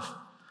life.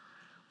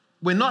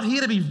 We're not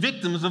here to be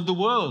victims of the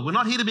world. We're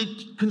not here to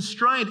be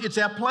constrained. It's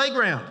our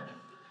playground.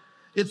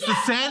 It's the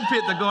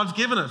sandpit that God's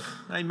given us.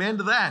 Amen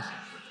to that.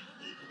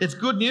 It's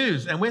good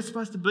news, and we're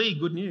supposed to be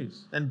good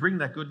news and bring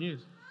that good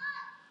news.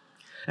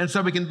 And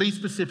so we can be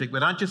specific. We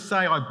don't just say,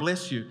 I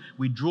bless you.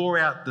 We draw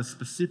out the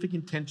specific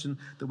intention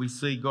that we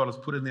see God has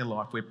put in their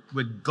life.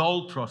 We're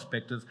gold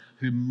prospectors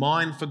who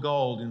mine for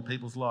gold in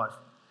people's life.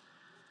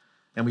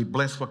 And we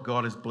bless what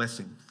God is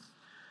blessing.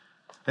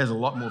 There's a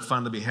lot more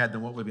fun to be had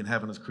than what we've been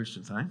having as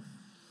Christians, eh?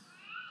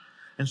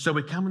 And so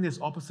we come in this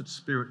opposite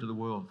spirit to the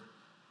world.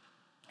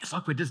 It's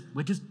like we're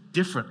just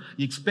different.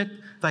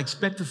 They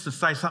expect us to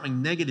say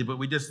something negative, but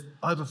we just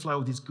overflow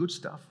with this good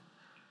stuff.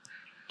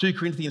 2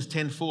 Corinthians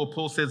 10:4,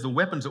 Paul says, the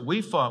weapons that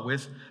we fight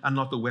with are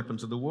not the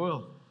weapons of the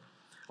world.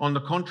 On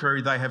the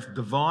contrary, they have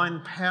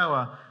divine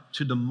power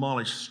to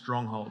demolish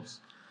strongholds.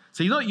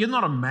 So you're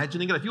not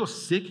imagining it. If you're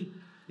sick,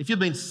 if you've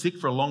been sick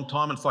for a long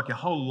time and it's like your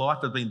whole life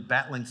has been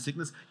battling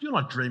sickness, you're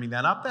not dreaming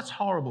that up. That's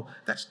horrible.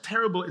 That's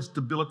terrible. It's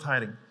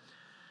debilitating.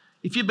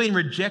 If you've been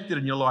rejected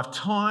in your life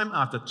time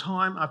after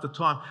time after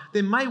time,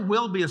 there may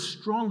well be a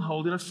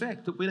stronghold in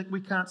effect that we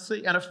can't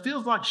see. And it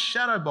feels like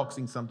shadow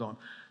boxing sometimes.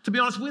 To be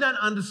honest, we don't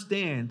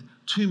understand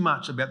too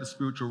much about the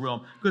spiritual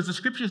realm because the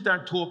scriptures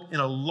don't talk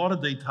in a lot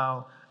of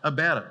detail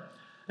about it.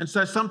 And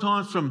so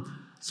sometimes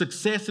from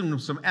success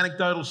and some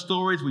anecdotal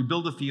stories, we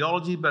build a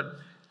theology, but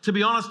to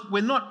be honest,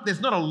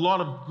 there's not a lot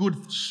of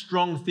good,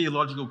 strong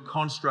theological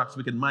constructs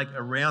we can make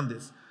around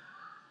this.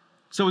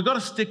 So we've got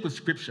to stick with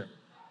Scripture.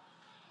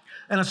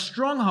 And a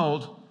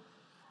stronghold,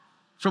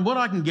 from what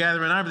I can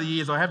gather, and over the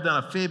years I have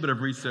done a fair bit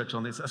of research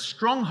on this, a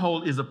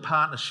stronghold is a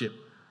partnership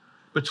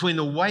between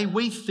the way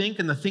we think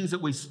and the things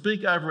that we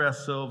speak over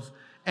ourselves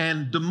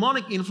and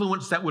demonic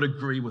influence that would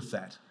agree with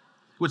that.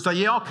 Would say,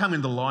 yeah, I'll come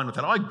into line with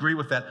that. I agree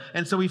with that.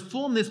 And so we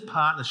form this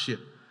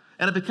partnership.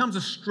 And it becomes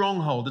a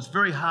stronghold that's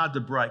very hard to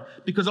break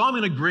because I'm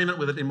in agreement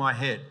with it in my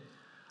head.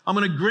 I'm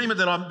in agreement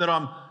that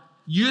I'm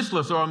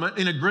useless, or I'm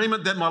in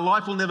agreement that my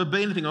life will never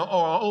be anything, or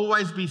I'll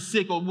always be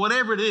sick, or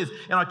whatever it is.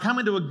 And I come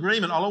into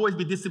agreement. I'll always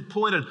be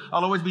disappointed.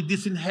 I'll always be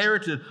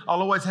disinherited.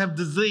 I'll always have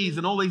disease,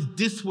 and all these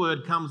dis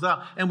word comes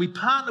up. And we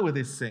partner with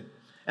this thing.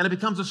 And it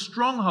becomes a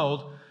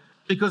stronghold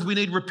because we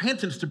need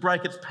repentance to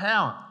break its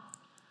power.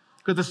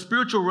 Because the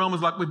spiritual realm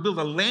is like we build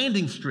a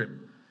landing strip,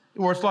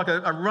 or it's like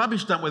a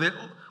rubbish dump where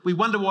we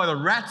wonder why the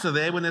rats are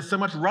there when there's so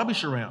much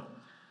rubbish around.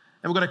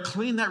 And we've got to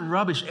clean that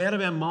rubbish out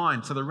of our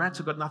mind so the rats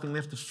have got nothing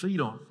left to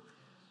feed on.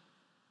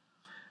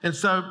 And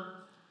so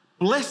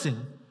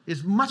blessing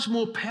is much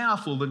more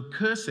powerful than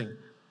cursing.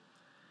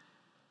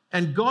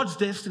 And God's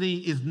destiny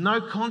is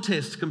no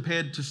contest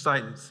compared to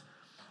Satan's.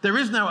 There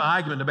is no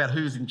argument about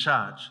who's in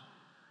charge.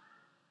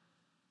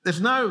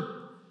 There's no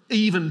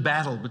even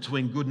battle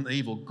between good and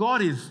evil.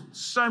 God is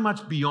so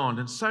much beyond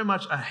and so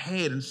much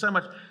ahead and so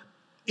much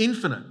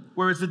infinite,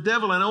 whereas the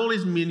devil and all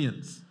his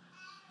minions,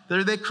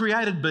 they're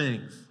created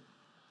beings.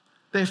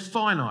 They're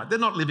finite. They're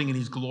not living in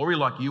his glory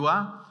like you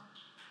are.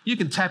 You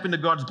can tap into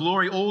God's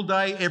glory all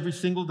day, every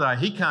single day.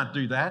 He can't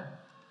do that.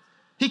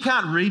 He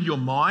can't read your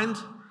mind.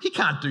 He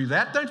can't do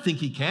that. Don't think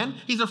he can.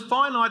 He's a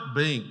finite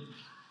being.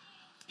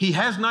 He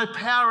has no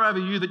power over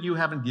you that you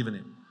haven't given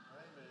him.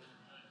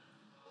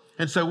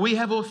 And so we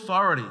have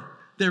authority.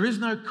 There is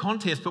no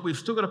contest, but we've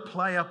still got to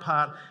play our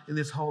part in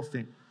this whole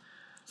thing.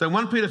 So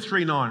 1 Peter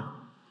 3:9,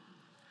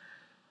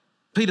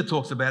 Peter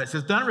talks about it. It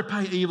says, don't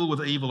repay evil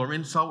with evil or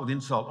insult with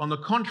insult. On the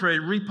contrary,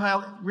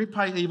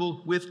 repay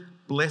evil with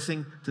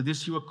blessing. To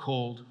this you are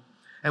called.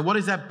 And what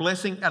is that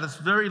blessing? At its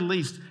very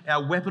least,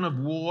 our weapon of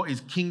war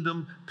is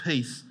kingdom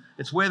peace.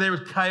 It's where there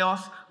is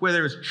chaos, where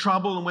there is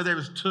trouble, and where there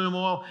is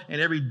turmoil,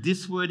 and every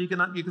disword you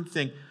can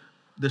think.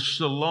 The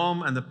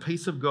shalom and the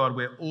peace of God,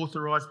 we're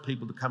authorised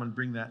people to come and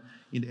bring that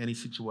into any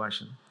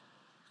situation.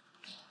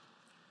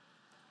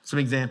 Some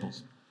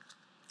examples.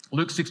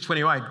 Luke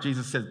 6:28,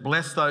 Jesus says,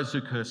 bless those who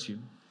curse you.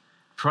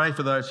 Pray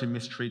for those who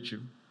mistreat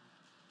you.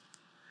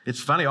 It's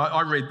funny,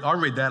 I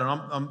read that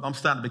and I'm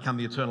starting to become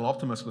the eternal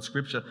optimist with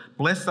Scripture.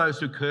 Bless those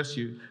who curse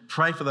you.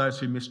 Pray for those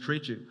who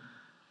mistreat you.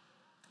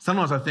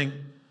 Sometimes I think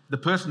the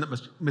person that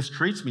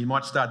mistreats me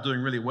might start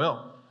doing really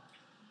well.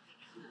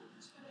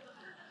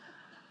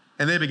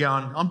 And they'll be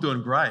going, I'm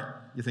doing great.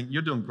 You think,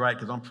 you're doing great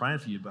because I'm praying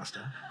for you,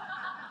 Buster.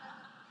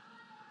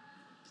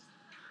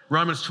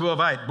 Romans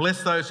 12:8,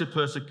 bless those who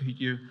persecute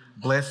you,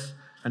 bless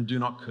and do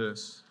not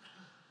curse.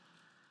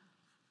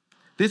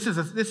 This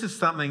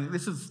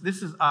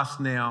is us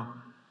now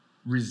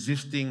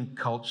resisting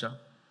culture.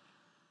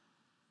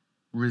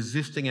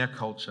 Resisting our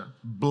culture.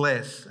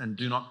 Bless and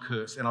do not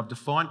curse. And I've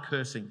defined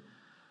cursing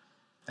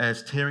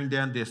as tearing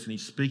down destiny,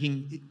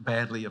 speaking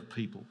badly of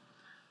people,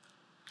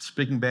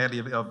 speaking badly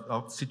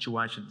of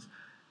situations.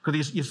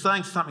 Because you're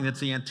saying something that's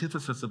the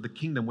antithesis of the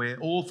kingdom where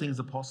all things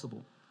are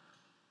possible.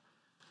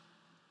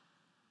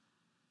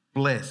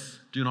 Bless,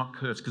 do not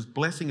curse, because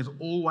blessing is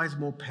always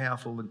more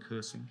powerful than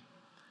cursing.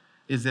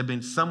 Is there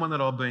been someone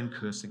that I've been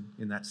cursing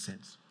in that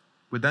sense?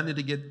 We don't need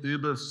to get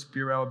uber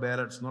spiro about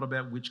it. It's not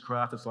about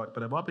witchcraft. It's like,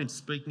 but have I been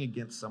speaking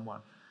against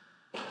someone?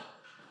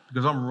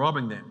 Because I'm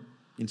robbing them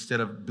instead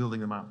of building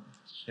them up.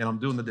 And I'm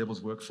doing the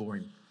devil's work for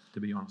him, to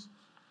be honest.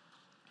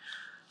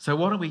 So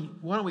why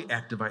don't we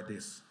activate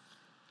this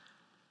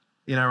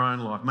in our own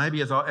life?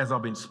 Maybe as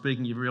I've been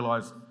speaking, you've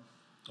realised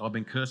I've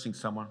been cursing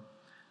someone.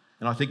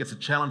 And I think it's a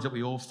challenge that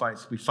we all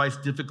face. We face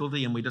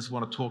difficulty and we just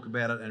want to talk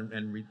about it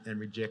and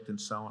reject and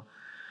so on.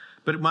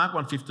 But Mark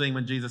 1:15,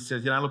 when Jesus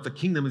says, look, the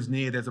kingdom is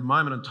near. There's a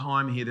moment in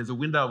time here. There's a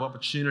window of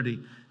opportunity.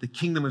 The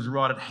kingdom is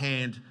right at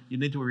hand. You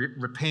need to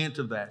repent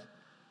of that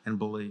and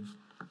believe.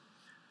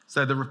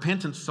 So the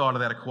repentance side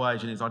of that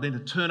equation is I need to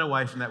turn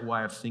away from that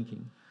way of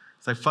thinking.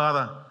 Say,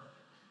 Father,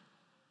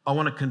 I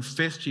want to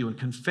confess to you. And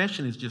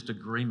confession is just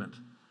agreement.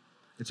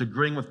 It's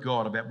agreeing with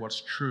God about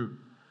what's true.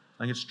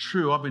 Like, it's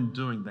true, I've been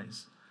doing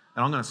this.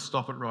 And I'm going to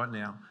stop it right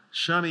now.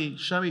 Show me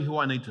who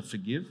I need to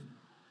forgive.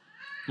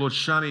 Lord,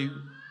 show me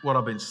what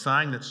I've been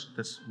saying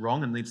that's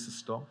wrong and needs to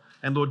stop.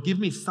 And Lord, give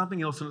me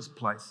something else in its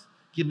place.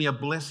 Give me a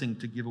blessing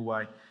to give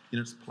away in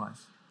its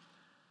place.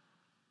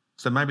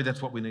 So maybe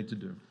that's what we need to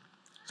do.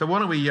 So why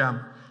don't we,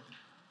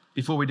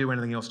 before we do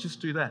anything else,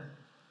 just do that.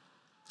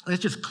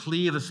 Let's just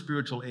clear the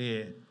spiritual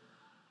air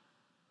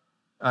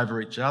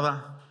over each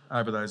other,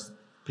 over those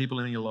people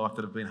in your life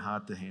that have been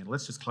hard to handle.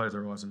 Let's just close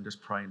our eyes and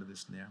just pray into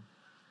this now.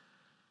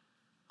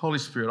 Holy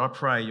Spirit, I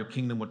pray your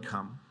kingdom would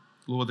come.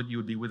 Lord, that you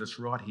would be with us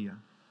right here.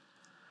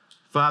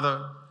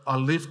 Father, I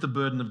lift the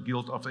burden of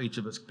guilt off each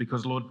of us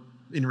because, Lord,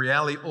 in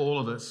reality, all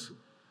of us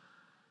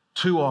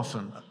too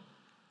often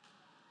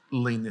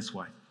lean this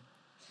way.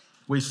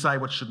 We say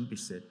what shouldn't be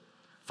said.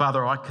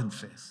 Father, I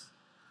confess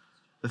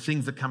the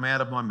things that come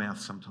out of my mouth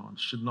sometimes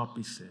should not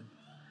be said.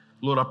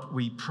 Lord,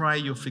 we pray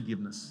your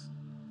forgiveness.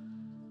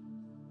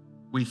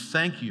 We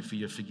thank you for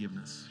your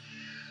forgiveness.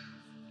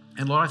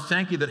 And Lord, I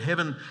thank you that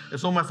heaven,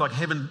 it's almost like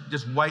heaven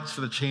just waits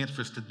for the chance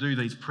for us to do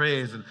these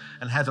prayers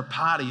and has a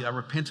party, a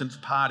repentance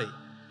party.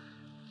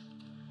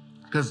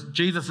 Because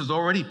Jesus has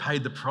already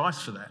paid the price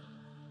for that.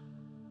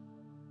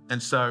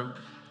 And so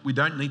we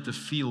don't need to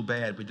feel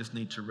bad. We just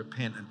need to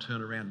repent and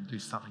turn around and do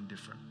something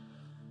different.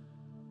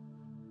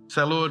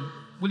 So Lord,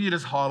 will you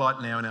just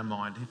highlight now in our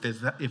mind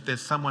if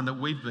there's someone that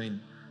we've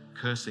been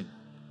cursing,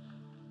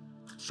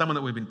 someone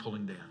that we've been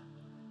pulling down.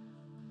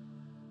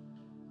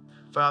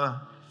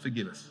 Father,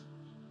 forgive us.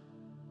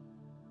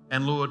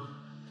 And Lord,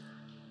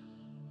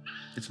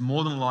 it's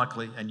more than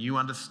likely, and you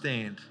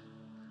understand,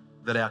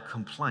 that our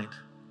complaint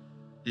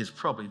is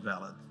probably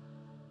valid.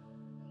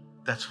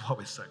 That's why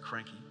we're so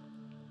cranky.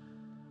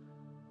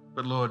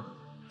 But Lord,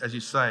 as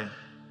you say,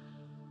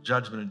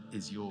 judgment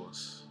is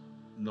yours,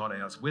 not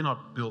ours. We're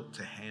not built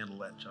to handle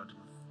that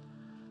judgment.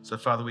 So,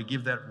 Father, we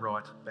give that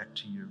right back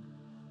to you.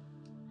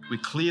 We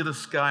clear the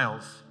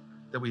scales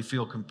that we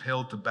feel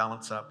compelled to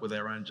balance up with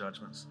our own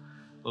judgments.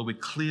 Lord, we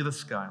clear the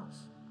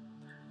scales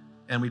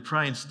and we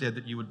pray instead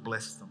that you would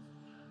bless them.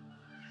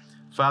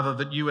 Father,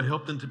 that you would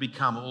help them to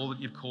become all that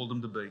you've called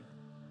them to be.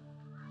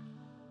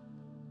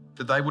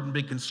 That they wouldn't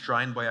be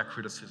constrained by our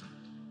criticism.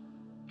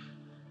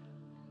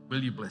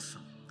 Will you bless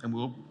them? And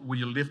will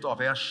you lift off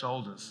our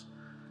shoulders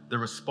the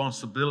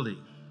responsibility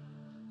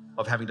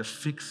of having to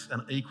fix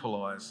and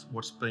equalise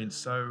what's been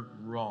so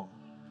wrong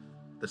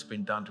that's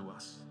been done to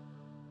us?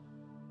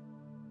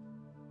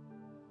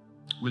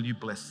 Will you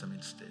bless them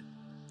instead?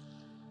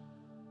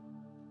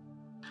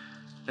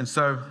 And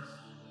so,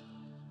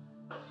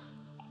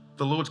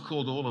 the Lord's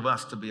called all of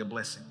us to be a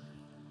blessing.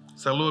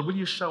 So, Lord, will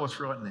you show us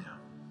right now,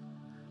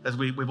 as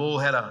we've all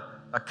had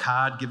a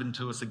card given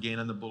to us again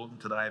in the bulletin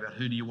today about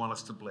who do you want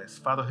us to bless.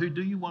 Father, who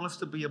do you want us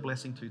to be a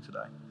blessing to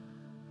today?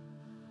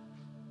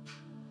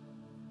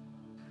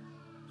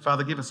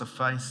 Father, give us a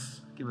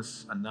face, give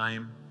us a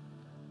name.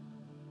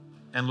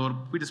 And Lord,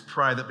 we just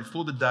pray that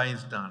before the day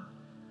is done,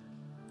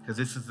 because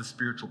this is the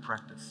spiritual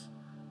practice,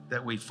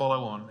 that we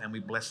follow on and we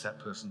bless that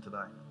person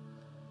today.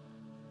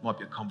 Might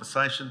be a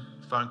conversation,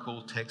 phone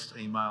call, text,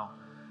 email,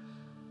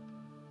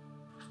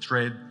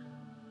 thread,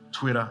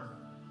 Twitter,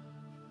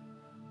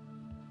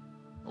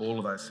 all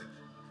of those things.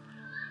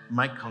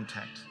 Make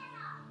contact,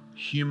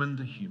 human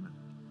to human.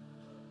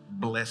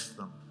 Bless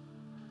them.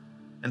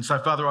 And so,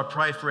 Father, I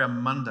pray for our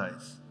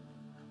Mondays.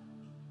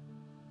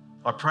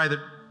 I pray that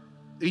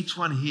each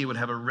one here would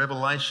have a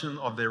revelation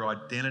of their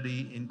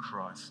identity in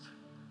Christ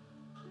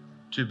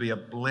to be a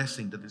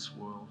blessing to this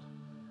world.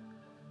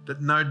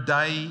 That no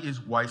day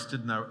is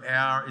wasted, no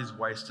hour is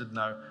wasted,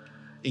 no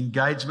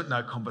engagement,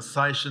 no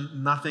conversation,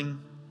 nothing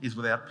is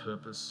without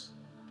purpose.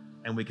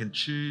 And we can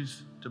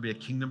choose to be a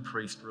kingdom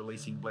priest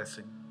releasing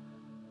blessing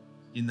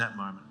in that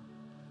moment.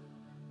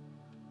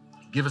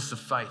 Give us the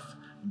faith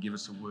and give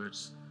us the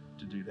words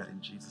to do that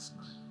in Jesus'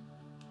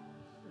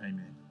 name.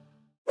 Amen.